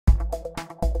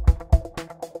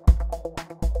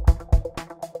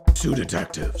Two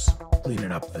detectives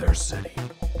cleaning up their city.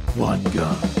 One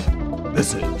gun.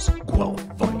 This is Guelph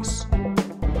Vice.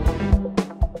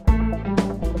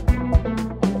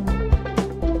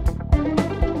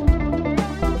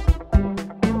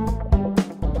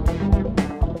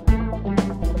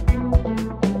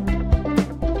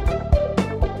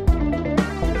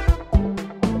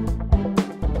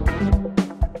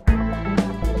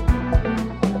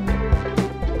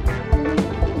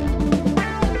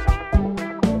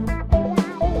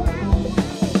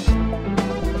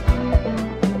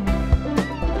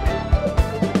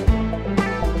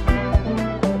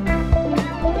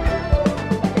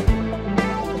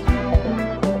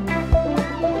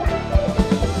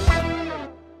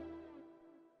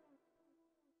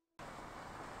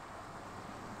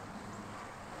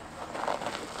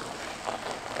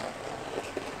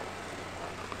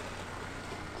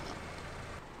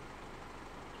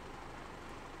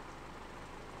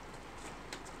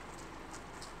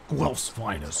 Guelph's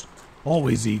finest,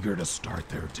 always eager to start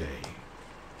their day.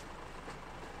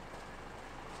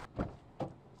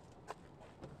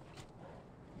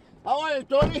 How are you,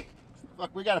 Tony?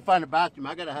 Fuck, we gotta find a bathroom.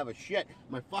 I gotta have a shit.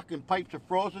 My fucking pipes are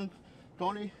frozen.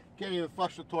 Tony, can't even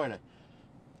flush the toilet.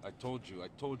 I told you.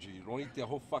 You don't eat the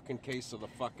whole fucking case of the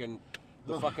fucking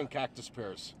cactus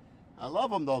pears. I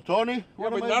love them though, Tony. Yeah,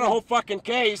 but not a whole fucking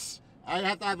case. I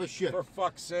have to have a shit. For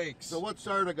fuck's sakes. So what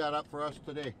Sarda got up for us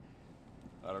today?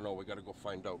 I don't know. We gotta go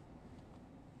find out.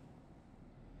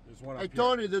 There's one up Hey, here.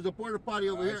 Tony, there's a porta potty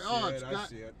over here. I It's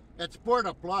see it. It's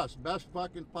Porta Plus, best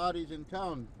fucking potties in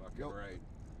town. Fucking right.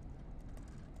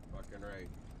 Fucking right.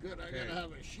 Good, I gotta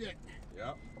have a shit.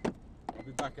 Yep. I'll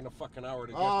be back in a fucking hour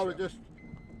to Oh, get you.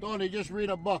 Tony, just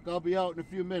read a book. I'll be out in a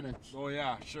few minutes. Oh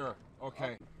yeah, sure.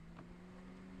 Okay.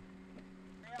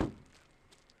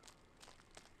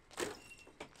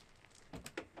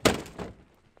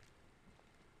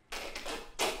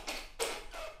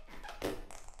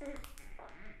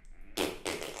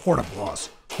 Porta Plus,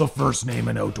 the first name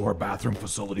in outdoor bathroom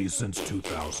facilities since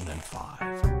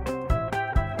 2005.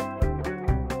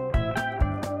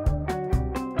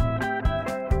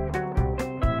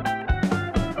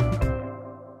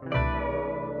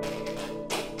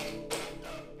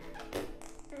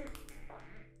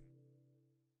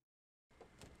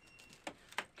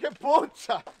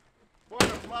 Capucha! Porta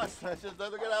Plus. I said they're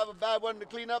gonna have a bad one to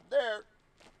clean up there.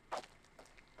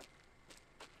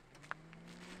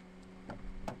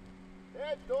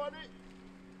 Hey, Tony.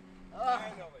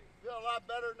 Finally. Feel a lot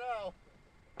better now.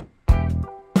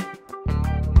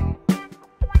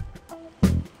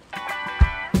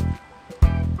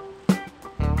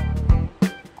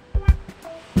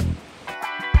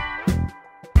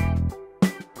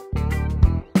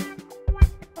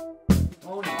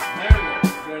 Tony, Mario,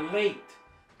 you're late.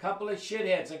 Couple of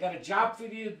shitheads. I got a job for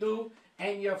you to do,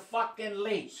 and you're fucking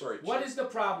late. Sorry, Chief. What is the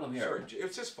problem here? Sorry,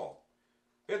 it's his fault.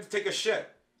 He had to take a shit.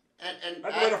 And I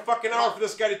waited a fucking hour for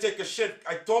this guy to take a shit.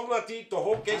 I told him not to eat the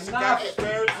whole case of cactus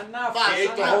pears. Enough. He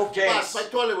ate the whole case. My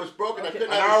toilet was broken. I Okay.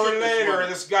 couldn't An have a hour shit this later, morning.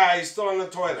 this guy is still on the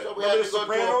toilet. So we Remember had the to go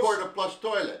to a Sopranos? Porta Plus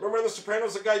toilet. Remember in the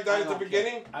Sopranos, the guy died at the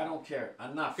beginning? I don't care.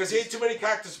 Enough. Because he ate too many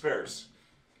cactus pears.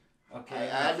 Okay.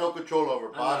 I had no control over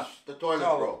it, boss. Enough. The toilet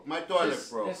Tell broke. My toilet This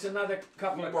broke. another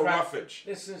couple of More crack. roughage.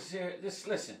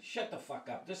 Listen. Shut the fuck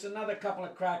up. There's another couple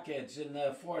of crackheads in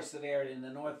the forested area in the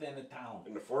north end of town.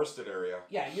 In the forested area.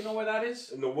 Yeah, you know where that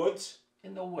is? In the woods?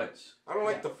 In the woods. I don't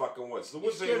like the fucking woods. The He's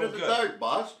woods ain't scared no of the good. dark,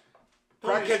 boss.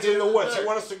 Tony's Crackheads scared in the of woods. dark. You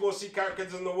want us to go see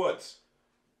crackheads in the woods?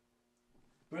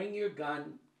 Bring your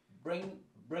gun. Bring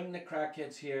the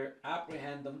crackheads here.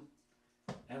 Apprehend them.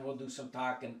 And we'll do some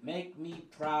talking. Make me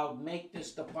proud. Make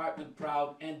this department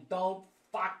proud. And don't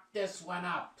fuck this one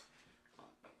up.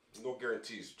 No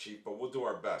guarantees, Chief, but we'll do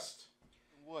our best.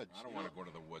 Woods. I don't want to go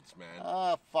to the woods, man.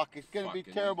 Ah, fuck. It's gonna be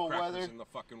Fucking terrible crackers weather. in the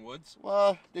fucking woods.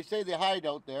 Well, they say they hide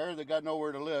out there. They got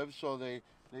nowhere to live, so they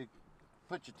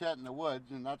put your tent in the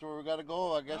woods, and that's where we gotta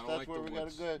go. I guess I don't that's like where the we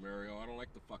woods, gotta go. Mario, I don't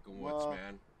like the fucking woods, Well,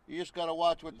 man. You just gotta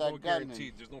watch with There's that no gun.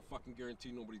 guarantee. There's no fucking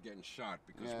guarantee nobody's getting shot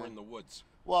because Yeah. we're in the woods.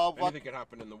 Well, Anything can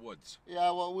happen in the woods.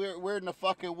 yeah, well, we're in the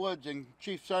fucking woods, and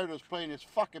Chief Sarda's playing his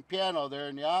fucking piano there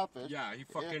in the office. Yeah, he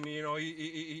fucking, you know,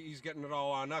 he's getting it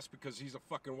all on us because he's a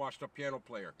fucking washed-up piano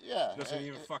player. Yeah. He doesn't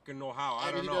even fucking know how. I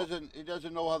And don't know. He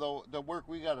doesn't know how the work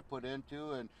we got to put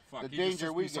into and Fuck, the he just danger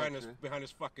sits we get behind through. behind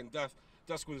his fucking desk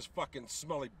with his fucking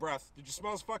smelly breath. Did you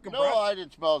smell his fucking No, breath? I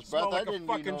didn't smell his breath. Smelled like I didn't a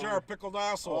fucking you know, jar of pickled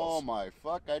assholes. Oh my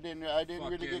fuck! I didn't really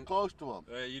Fucking- get close to him.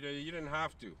 You didn't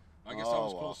have to. I guess I Oh,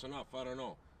 was well. close enough. I don't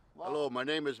know. Hello, my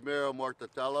name is Mario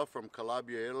Mortatella from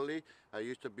Calabrese, Italy. I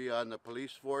used to be on the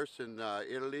police force in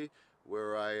Italy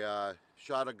where I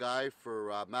shot a guy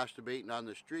for masturbating on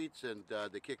the streets, and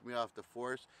they kicked me off the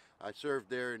force. I served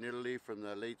there in Italy from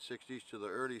the late 60s to the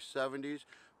early 70s,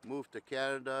 moved to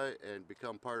Canada and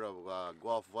become part of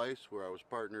Guelph Vice, where I was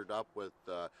partnered up with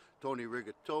Tony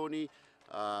Rigatoni.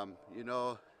 You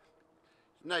know,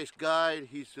 nice guy.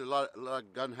 He's a lot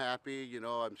gun happy. You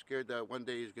know, I'm scared that one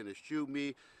day he's going to shoot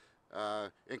me.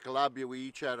 In Calabria, we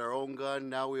each had our own gun.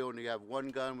 Now we only have one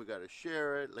gun. We got to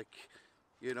share it. Like,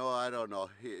 you know, I don't know.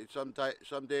 Some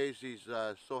days he's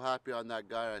so happy on that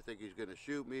gun, I think he's going to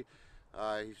shoot me.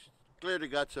 He's clearly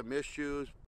got some issues.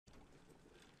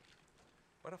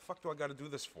 Why the fuck do I got to do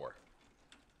this for?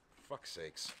 Fuck's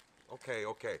sakes. Okay.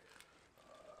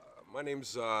 My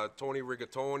name's Tony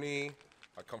Rigatoni.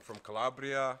 I come from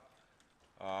Calabria.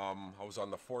 I was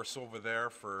on the force over there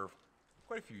for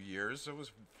quite a few years. It was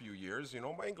a few years, you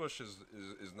know. My English is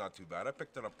not too bad. I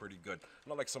picked it up pretty good.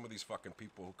 Not like some of these fucking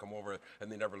people who come over and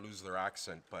they never lose their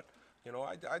accent. But, you know,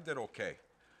 I did okay.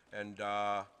 And,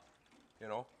 you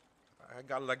know, I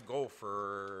got let go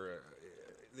for,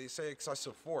 they say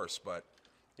excessive force, but,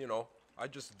 you know, I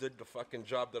just did the fucking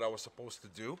job that I was supposed to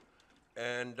do.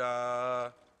 And,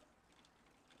 I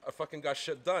fucking got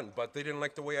shit done, but they didn't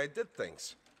like the way I did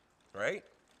things, right?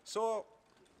 So,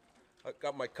 I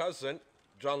got my cousin,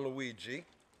 John Luigi,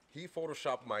 he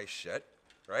photoshopped my shit,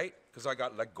 right? Because I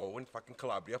got let go in fucking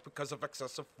Calabria because of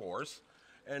excessive force.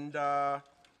 And now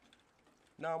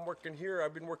I'm working here.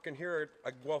 I've been working here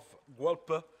at Guelph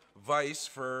Vice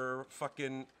for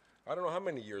fucking, I don't know how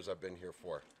many years I've been here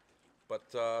for. But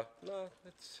no,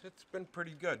 it's been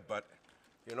pretty good. But,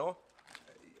 you know,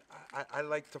 I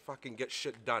like to fucking get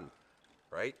shit done,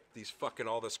 right? These fucking,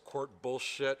 all this court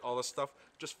bullshit, all this stuff,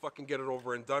 just fucking get it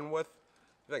over and done with.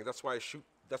 I think that's why I shoot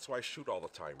all the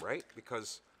time, right?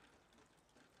 Because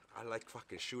I like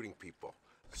fucking shooting people.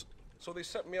 So they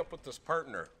set me up with this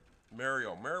partner,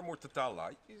 Mario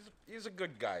Murtatala. He's a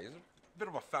good guy. He's a bit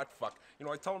of a fat fuck. You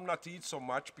know, I tell him not to eat so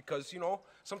much because, you know,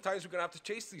 sometimes we're gonna have to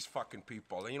chase these fucking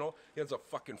people. And, you know, he ends up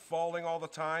fucking falling all the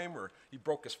time, or he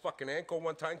broke his fucking ankle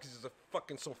one time because he's a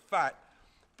fucking so fat.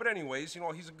 But anyways, you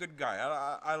know, he's a good guy.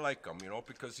 I like him, you know,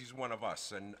 because he's one of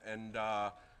us. And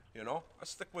you know, I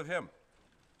stick with him.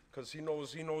 Because he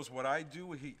knows what I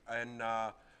do, and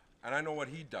I know what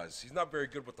he does. He's not very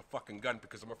good with the fucking gun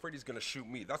because I'm afraid he's gonna shoot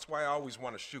me. That's why I always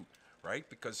want to shoot, right?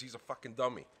 Because he's a fucking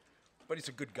dummy. But he's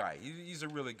a good guy. He's a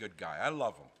really good guy. I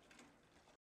love him.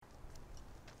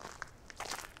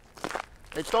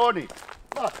 Hey, Tony,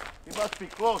 look, he must be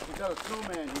close. We got a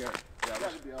snowman here. Yeah,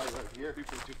 gotta be all right here.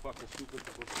 People are too fucking stupid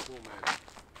to go to school, man.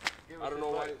 I don't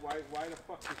know why the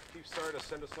fuck does Chief Sarda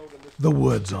send us out in this... The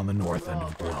woods on the north end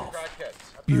of Guelph.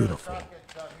 Beautiful,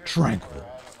 tranquil,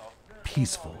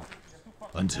 peaceful,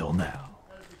 until now.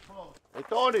 Hey,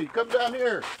 Tony, come down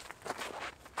here.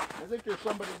 I think there's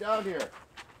somebody down here.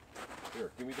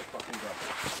 Here, give me the fucking gun.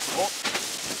 Oh!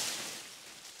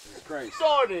 Jesus Christ.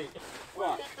 Tony! Fuck. What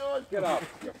are you doing? Get up,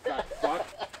 you fat fuck.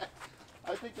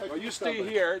 I think Well, you stay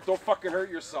here. Don't fucking hurt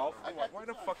yourself. Why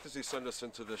the fuck does he send us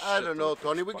into this shit? I don't know,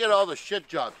 Tony. We get all the shit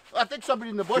jobs. I think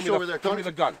somebody in the bush over there, Tony. Give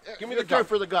me the gun. Give me the gun. gun.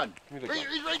 For the gun. Give me the gun.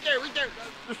 He's right there, right there.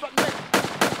 There's something there.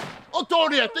 Oh,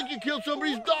 Tony, I think you killed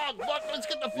somebody's dog. Fuck, let's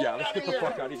get the fuck out of here. Yeah, let's get the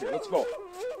fuck out of here. Let's go.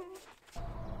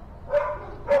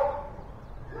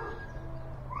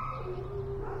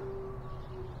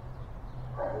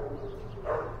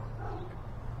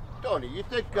 Tony, you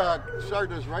think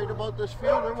Sarda's right about this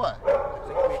field or what? I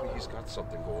think maybe he's got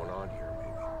something going on here,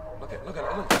 maybe. Look at it.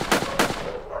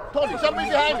 Tony, somebody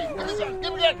behind me. Give me that.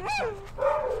 Give me that.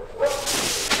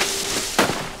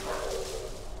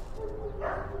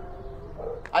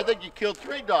 I think you killed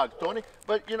 3 dogs, Tony.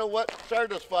 But you know what?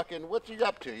 Sarda's fucking, what's he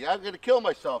up to? I'm going to kill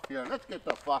myself here. Let's get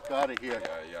the fuck out of here.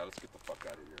 Yeah, let's get the fuck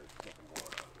out of here. There's nothing going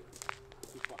on.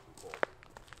 It's too fucking cold.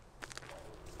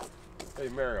 Hey,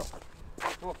 Mario. You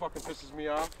know what fucking pisses me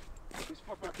off? These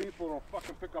fucking people don't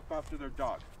fucking pick up after their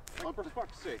dog. Like, for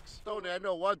fuck's sakes. Tony, I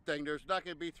know one thing. There's not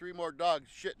going to be 3 more dogs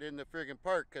shitting in the friggin'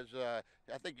 park because I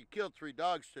think you killed 3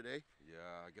 dogs today.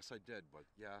 Yeah, I guess I did, but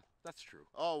yeah, that's true.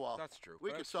 Oh, well. That's true.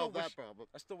 We can solve that problem.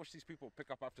 I still wish these people would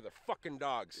pick up after their fucking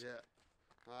dogs. Yeah.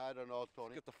 I don't know,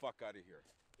 Tony. Get the fuck out of here.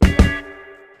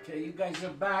 Okay, you guys are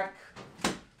back.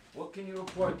 What can you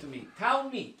report to me? Tell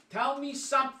me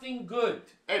something good.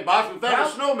 Hey, boss, we found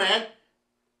a snowman.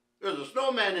 There's a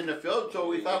snowman in the field, so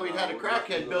we thought we'd had a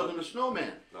crackhead building a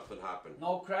snowman. Nothing happened.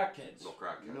 No crackheads. No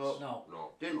crackheads. No.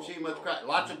 Didn't see much crack.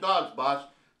 Lots of dogs, boss.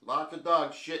 Lots of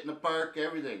dogs. Shit in the park,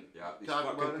 everything. Yeah, these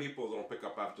fucking people don't pick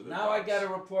up after their dogs. Now I got a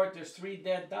report there's 3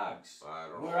 dead dogs. I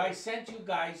don't know. Where I sent you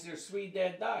guys, there's 3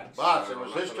 dead dogs. Boss, it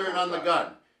was his turn on the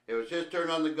gun. It was his turn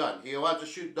on the gun. He wants to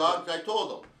shoot dogs, I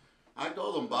told him. I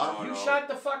told him, boss. No, You no. shot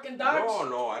the fucking dogs?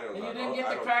 No, I don't. And you I didn't don't- get I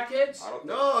the don't- crackheads? I don't think-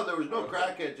 No, there was no I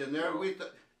don't think- crackheads in there. No.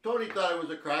 Tony thought it was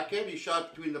a crackhead. He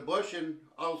shot between the bush, and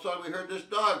all of a sudden we heard this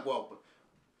dog whooping.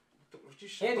 You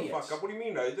shut Idiots. the fuck up. What do you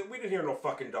mean? We didn't hear no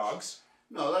fucking dogs.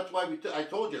 No, that's why I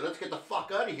told you, let's get the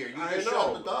fuck out of here. You I just know.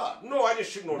 shot the dog. No, I didn't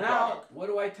shoot no Now, dog. what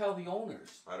do I tell the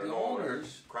owners? I don't the know.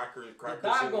 owners, Crackers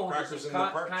dog in, owners crackers have in the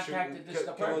park contacted shooting, this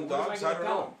killing department. What am I dogs. gonna I don't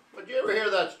tell know. them? But did you ever hear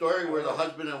that story where the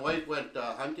husband and wife went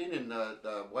hunting and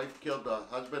the wife killed the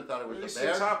husband, thought it was These the bear?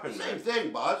 things happen, Same man.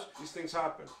 thing, boss. These things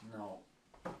happen. No,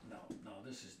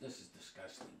 this is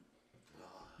disgusting.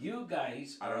 You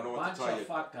guys I are don't know a what to bunch tell of you.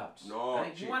 fuck ups. No,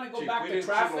 Hey, Chief, you want to go Chief, back we to didn't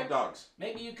shoot no traffic? dogs.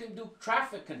 Maybe you can do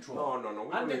traffic control. No, we don't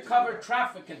need to Undercover do that.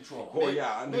 traffic control. Oh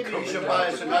yeah, Maybe undercover you should traffic buy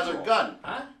us another control. gun.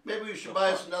 Huh? Maybe we should buy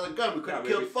us another gun. We could have Yeah,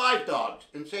 killed maybe. 5 dogs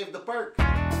and saved the park. This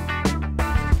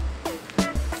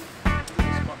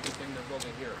fucking thing they're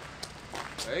building here.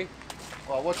 Hey?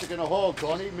 Well, what's it going to hold,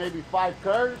 Tony? Maybe 5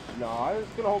 cars? No, it's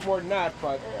gonna hold more than that,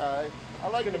 but Yeah, I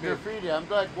like the gonna be- graffiti. I'm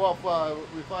glad Guelph,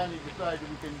 we finally decided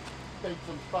we can paint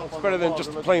some stuff it's on better the than wall. just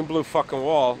a Look- plain blue fucking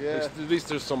wall. Yeah. At least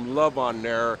there's some love on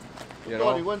there. You know,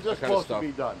 Tony, when's this that kinda supposed to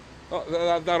be done?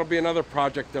 Oh, that'll be another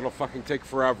project that'll fucking take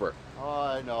forever. Oh,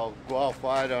 I know. Guelph,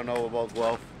 I don't know about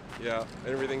Guelph. Yeah,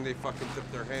 everything they fucking dip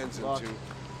their hands Fuck. into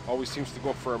always seems to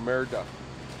go for a merda.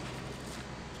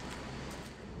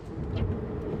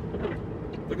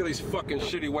 Look at these fucking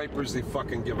shitty wipers they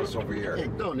fucking give us over here. Hey,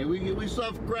 Tony, we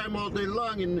solve crime all day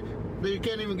long and they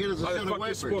can't even get us a How set the of fuck you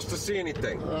wipers. supposed to see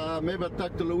anything? Maybe I'll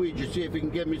talk to Luigi, see if he can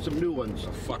get me some new ones.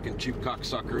 Fucking cheap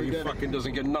cocksucker. We He gotta- fucking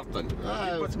doesn't get nothing.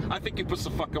 I think he puts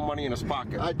the fucking money in his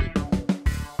pocket. I think.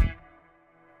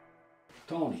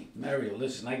 Tony, Mario,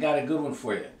 listen, I got a good one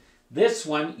for you. This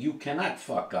one you cannot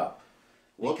fuck up.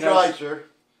 We'll Because- try, sir.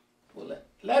 Well,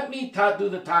 let me do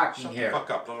the talking Shut the here. fuck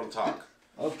up. Let him talk.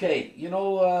 Okay, you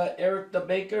know Eric the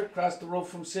baker across the road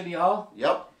from City Hall?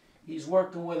 Yep. He's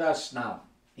working with us now.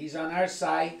 He's on our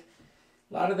side.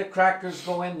 A lot of the crackers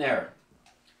go in there.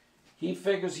 He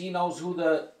figures he knows who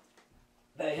the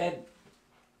head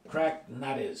crack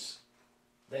nut is.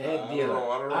 The head dealer.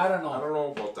 I don't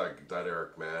know about that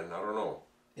Eric, man. I don't know.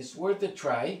 It's worth a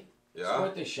try. It's Yeah?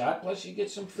 worth a shot. Plus you get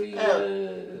some free.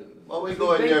 Well, we free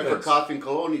go in there for baked goods. coffee and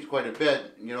colognes quite a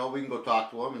bit. You know, we can go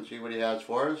talk to him and see what he has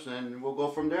for us, and we'll go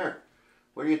from there.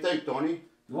 What do you think, Tony?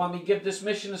 You want me to give this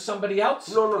mission to somebody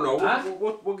else? No. Huh?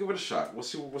 We'll give it a shot. We'll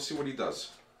see what he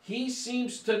does. He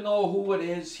seems to know who it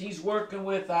is. He's working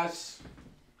with us.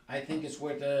 I think it's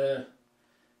worth a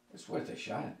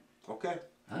shot. Okay.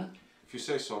 Huh? If you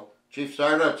say so. Chief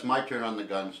Sarda, it's my turn on the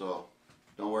gun, so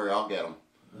don't worry, I'll get him.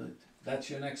 Good. That's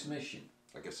your next mission.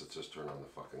 I guess it's his turn on the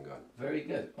fucking gun. Very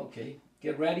good. Okay.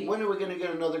 Get ready. When are we going to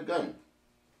get another gun?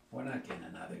 We're not getting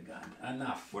another gun.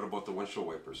 Enough. What about the windshield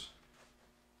wipers?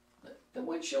 The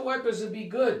windshield wipers will be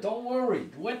good. Don't worry.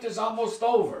 The winter's almost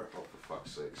over. Oh, for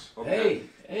fuck's sakes. Okay.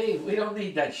 Hey, we don't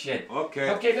need that shit. Okay.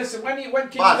 Okay, listen. When can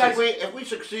Boss, you guys? if we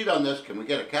succeed on this, can we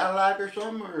get a Cadillac or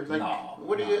something? Or like, No,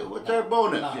 what's our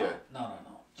bonus No, here? no.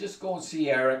 Just go and see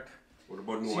Eric. What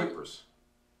about new See- wipers?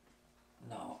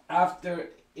 No.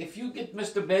 If you get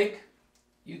Mr. Big,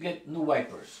 you get new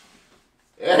wipers.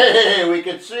 Hey, we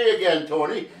can see again,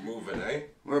 Tony. Moving, eh?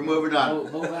 We're moving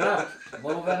on. Moving up.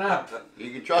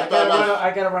 You can I trust on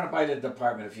us. gotta run it by the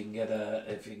department if you can get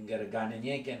a gun, and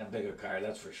you ain't getting a bigger car,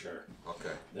 that's for sure.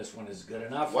 Okay. This one is good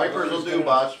enough. Wipers will It's do, good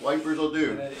boss. Wipers will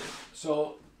do. enough.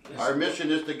 So Our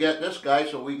mission is to get this guy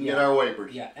so we can get our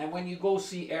wipers. Yeah, and when you go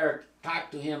see Eric, talk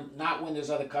to him not when there's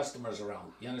other customers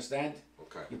around. You understand?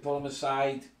 Okay. You pull him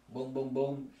aside, boom, boom,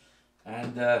 boom,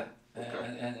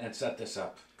 and set this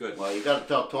up. Good. Well, you got to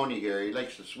tell Tony here. He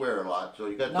likes to swear a lot, so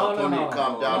you got to No, tell no, Tony no, to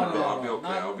calm down a bit. I'll be okay,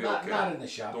 I'll be okay. Not in the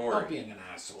shop. Don't worry. Not being an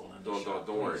asshole in the shop.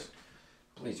 Don't worry.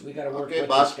 Please, we got to work Okay, with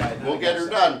boss. this guy. We'll get her All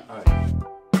done.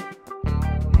 right.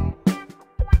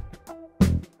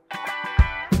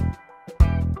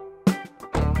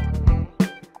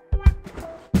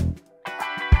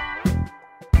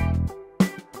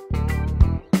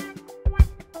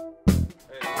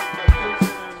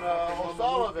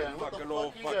 O'Sullivan, what the Fucking fuck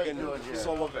old you guys fucking doing here?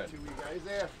 Sullivan.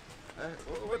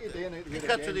 What you doing?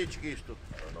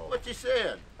 What's he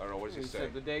saying? I don't know, what does he He say?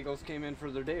 said the Dagos came in for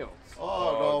their deals.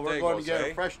 Oh, no, we're going to Dagos, get eh?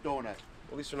 a fresh donut.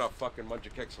 At least they're not fucking munch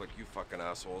of kicks like you fucking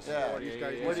assholes. Yeah. These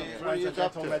guys What are you up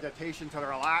Transcendental to? meditation to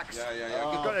relax. Yeah.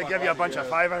 Oh. Get the Gonna fuck give you a out bunch here. of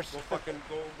fivers. Go fucking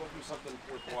go do something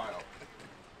worthwhile.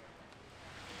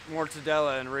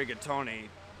 Mortadella and Rigatoni,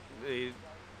 they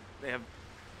have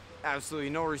absolutely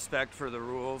no respect for the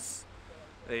rules.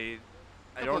 I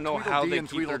don't know how they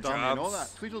keep their jobs. You know that?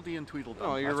 Tweedledee and Tweedledum.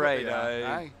 No, you're That's what right. they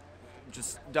are. Aye.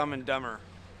 Just Dumb and Dumber.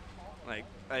 Like,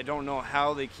 I don't know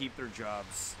how they keep their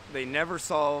jobs. They never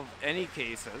solve any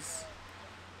cases.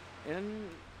 And,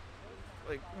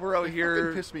 like, we're out here... They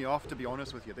fucking piss me off, to be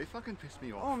honest with you. They fucking piss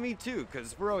me off. Oh, me too,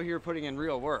 because we're out here putting in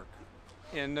real work.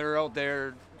 And they're out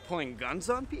there pulling guns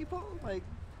on people? Like,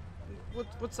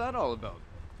 what's that all about?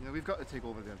 Yeah, we've got to take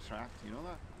over the tract, you know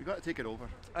that? We've got to take it over.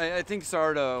 I think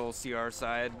Sarda will see our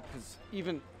side, because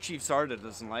even Chief Sarda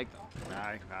doesn't like them.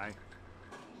 Aye.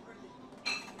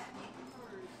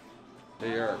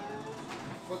 Hey, Eric.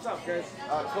 What's up, guys?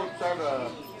 Coach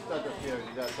Sarda stuck up here.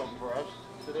 You got something for us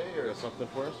today, or You got something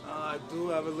for us? I do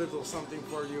have a little something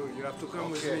for you. You have to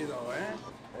come with me, though, eh?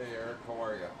 Hey, Eric, how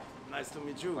are you? Nice to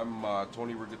meet you. I'm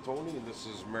Tony Rigatoni, and this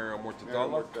is Mario Mario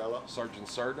Mortadella. Mortadella. Sergeant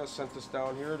Sarda sent us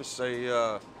down here to say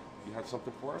you had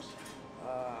something for us?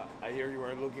 I hear you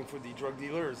are looking for the drug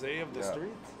dealers, eh, of the Yeah.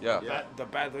 street? Yeah. The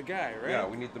bad guy, right? Yeah,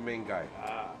 we need the main guy.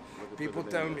 People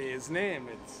tell me his name.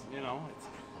 It's, you know, it's...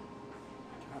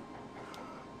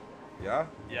 Yeah?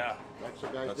 Yeah. that's the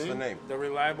guy's That's name? the name. The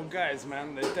reliable guys,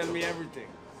 man. They tell me everything.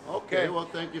 Okay, well,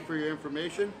 thank you for your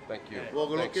information. Thank you. We'll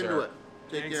look Thanks, into Eric. it.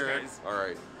 Take Thanks, care. Eric. guys. All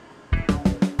right.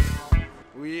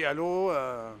 Oui,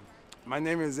 hello. My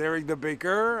name is Eric the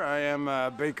Baker. I am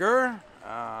a baker.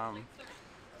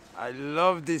 I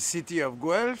love the city of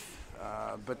Guelph,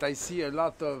 but I see a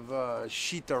lot of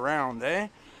shit around, eh?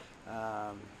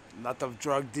 Lot of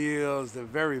drug deals. They're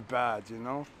very bad, you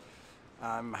know.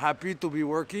 I'm happy to be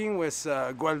working with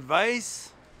Guelph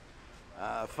Vice.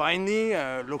 Finally,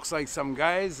 looks like some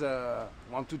guys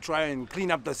want to try and clean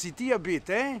up the city a bit,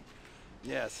 eh?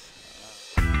 Yes.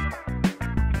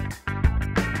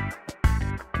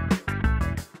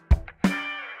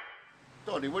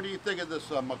 Tony, what do you think of this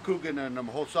McCougan and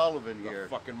O'Sullivan here?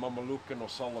 Fucking Mamaluke and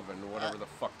O'Sullivan, or whatever the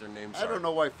fuck their names are. I don't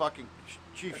know why fucking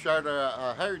Chief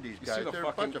Sarda hired these You guys. see the They're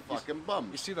a bunch of fucking You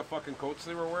bums. see the fucking coats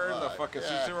they were wearing? The fucking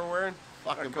suits yeah. they were wearing?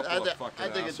 Fucking, A couple I, of thi- fucking I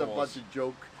think it's a assholes. bunch of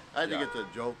joke. I think Yeah. it's a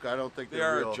joke. I don't think They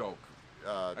they're are real. a joke.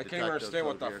 I can't detectives understand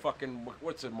what out the here. fucking,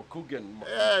 what's it, McCougan,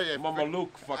 Yeah, Mamaluke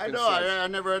fucking I know. says. I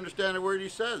never understand a word he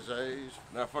says. He's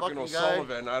That fucking guy.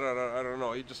 O'Sullivan, I don't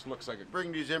know. He just looks like a.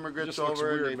 Bring these immigrants just looks over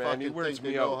weird, and they man. He fucking weirds think they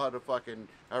me know out. how to fucking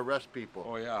arrest people.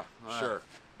 Oh yeah, Ah, sure.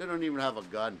 They don't even have a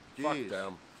gun. Fuck Jeez.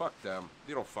 them. Fuck them.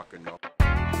 You don't fucking know.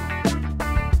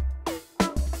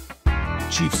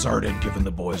 Chief Sarda had given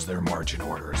the boys their marching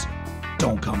orders.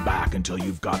 Don't come back until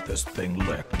you've got this thing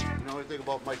licked. You know anything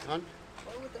about Mike Hunt?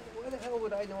 Why the hell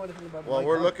would I know anything about Well, Mike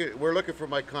we're Hunt? looking for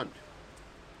Mike Hunt.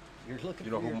 You're looking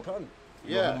You know for your who- cunt.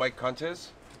 You Yeah. know who Mike Cunt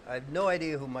is? I have no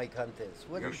idea who Mike Hunt is.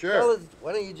 What, You sure? fellas,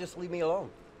 why don't you just leave me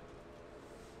alone?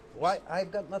 Why?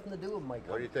 I've got nothing to do with Mike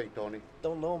What do Hunt. you think, Tony?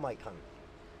 Don't know Mike Hunt.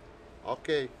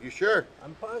 Okay, you sure?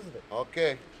 I'm positive.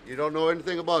 Okay, you don't know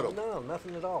anything about him. No,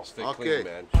 nothing at all. Stay Okay. clean,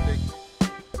 man. Don't touch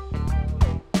it.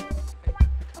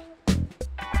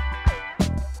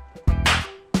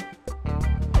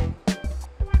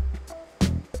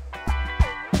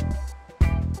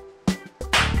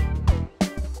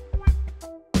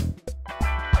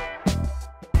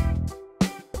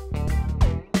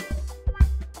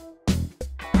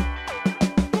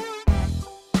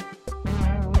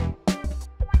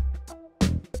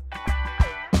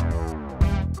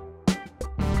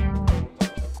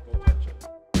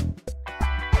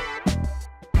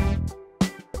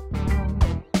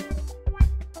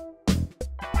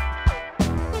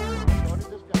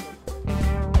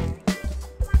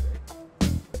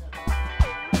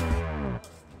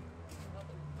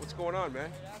 What's going on, man?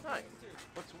 Hi.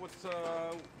 What's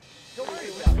Don't worry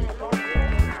about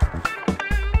it.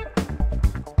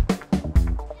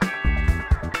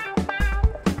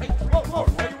 Hey, whoa,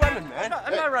 why are you running, man?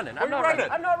 I'm not running. Why are you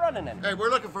running? I'm not running anymore. Hey, we're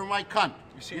looking for Mike Hunt.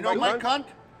 seen You know Mike Mike Hunt?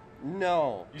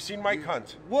 No. You seen Mike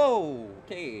Hunt? Whoa.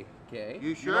 Okay. You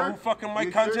You sure? know who fucking Mike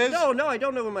You Hunt sure? is? No, I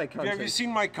don't know who Mike Hunt Have you is.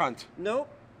 seen Mike Hunt? Nope.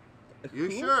 You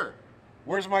Who? sure?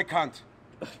 Where's Mike Hunt?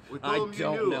 We I told him you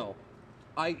don't knew. know.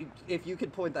 If you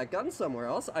could point that gun somewhere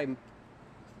else, I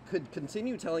could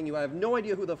continue telling you I have no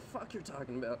idea who the fuck you're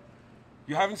talking about.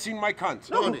 You haven't seen Mike Hunt?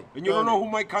 Tony, And you don't know Tony.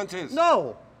 who Mike Hunt is?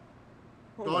 No.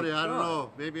 Oh my Tony, I don't God.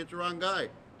 know. Maybe it's the wrong guy.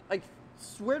 I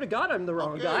swear to God, I'm the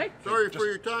wrong Okay, guy. sorry Just for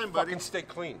your time, buddy. Fucking stay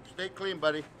clean. Stay clean,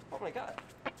 buddy. Oh my God.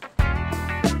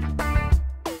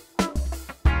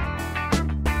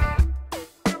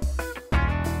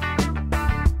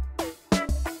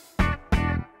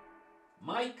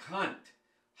 Mike Hunt.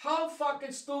 How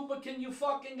fucking stupid can you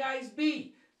fucking guys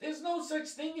be? There's no such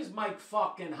thing as Mike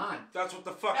fucking Hunt. That's what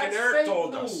the fucking That's Eric fake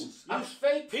told news. us. A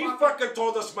fake He fucking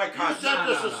told us Mike You Hunt. sent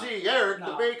us to no. see Eric the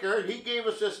No. baker, and he gave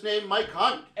us this name, Mike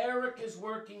Hunt. Eric is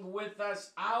working with us.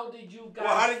 How did you guys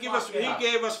Well, how did he give us? fuck it He up?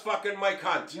 gave us fucking Mike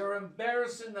Hunt. You're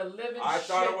embarrassing the living I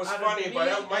thought shit it was out of funny, me but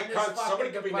and Mike this Hunt. Somebody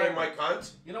fucking could be named department. Mike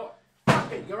Hunt. You know what?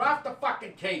 Fuck it. You're off the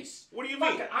fucking case. What do you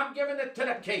Fuck mean? it. I'm giving it to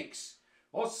the cakes.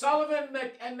 O'Sullivan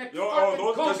and McFucking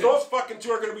Because those fucking two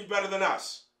are gonna be better than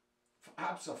us.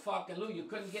 Absolutely, you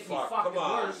couldn't get Fuck, me fucking come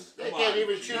on. worse. They Come can't on.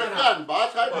 even shoot No, a no. gun,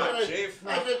 boss. How Come on, gonna, Chief.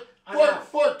 I said,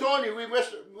 Enough. poor Tony, we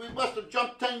must have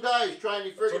jumped 10 guys trying to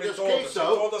That's figure what he this told case us. He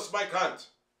out. told us Mike Hunt.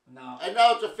 No, And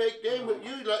now it's a fake name, but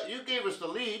you gave us the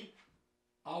lead.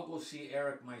 I'll go see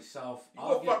Eric myself. You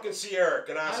go fucking see Eric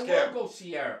and ask him. I will go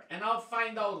see Eric, and I'll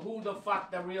find out who the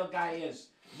fuck the real guy is.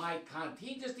 Mike Hunt.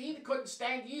 He couldn't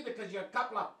stand you either because you're a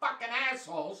couple of fucking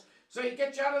assholes. So he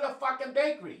gets you out of the fucking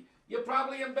bakery. You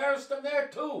probably embarrassed him there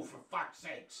too, for fuck's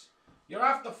sakes. You're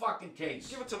off the fucking case.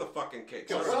 Give it to the fucking cakes.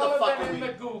 Yeah, All what right. the fuck Sullivan are and we?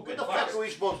 McGugan. What the fuck are we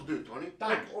supposed to do, Tony?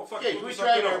 Done. Well, fuck, Okay, we'll we do tried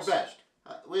something our else. best.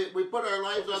 We put our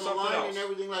lives Do on the something line else. and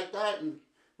everything like that, and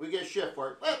we get shit for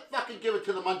it. Well, fucking give it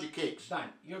to the Mungie Cakes. Done.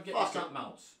 You're getting Fuck it. something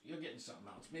else. You're getting something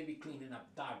else. Maybe cleaning up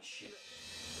dog shit.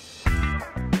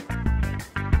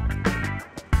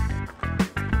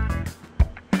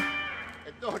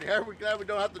 Hey, Tony, are we glad we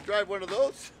don't have to drive one of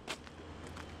those?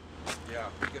 Yeah,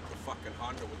 we get the fucking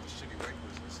Honda with the shitty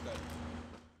Wranglers instead.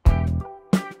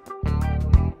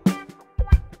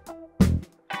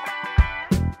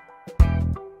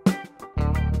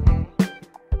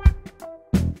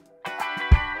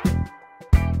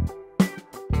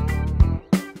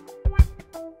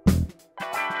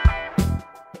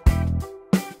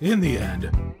 In the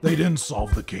end, they didn't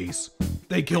solve the case.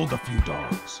 They killed a few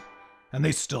dogs, and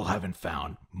they still haven't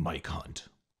found Mike Hunt.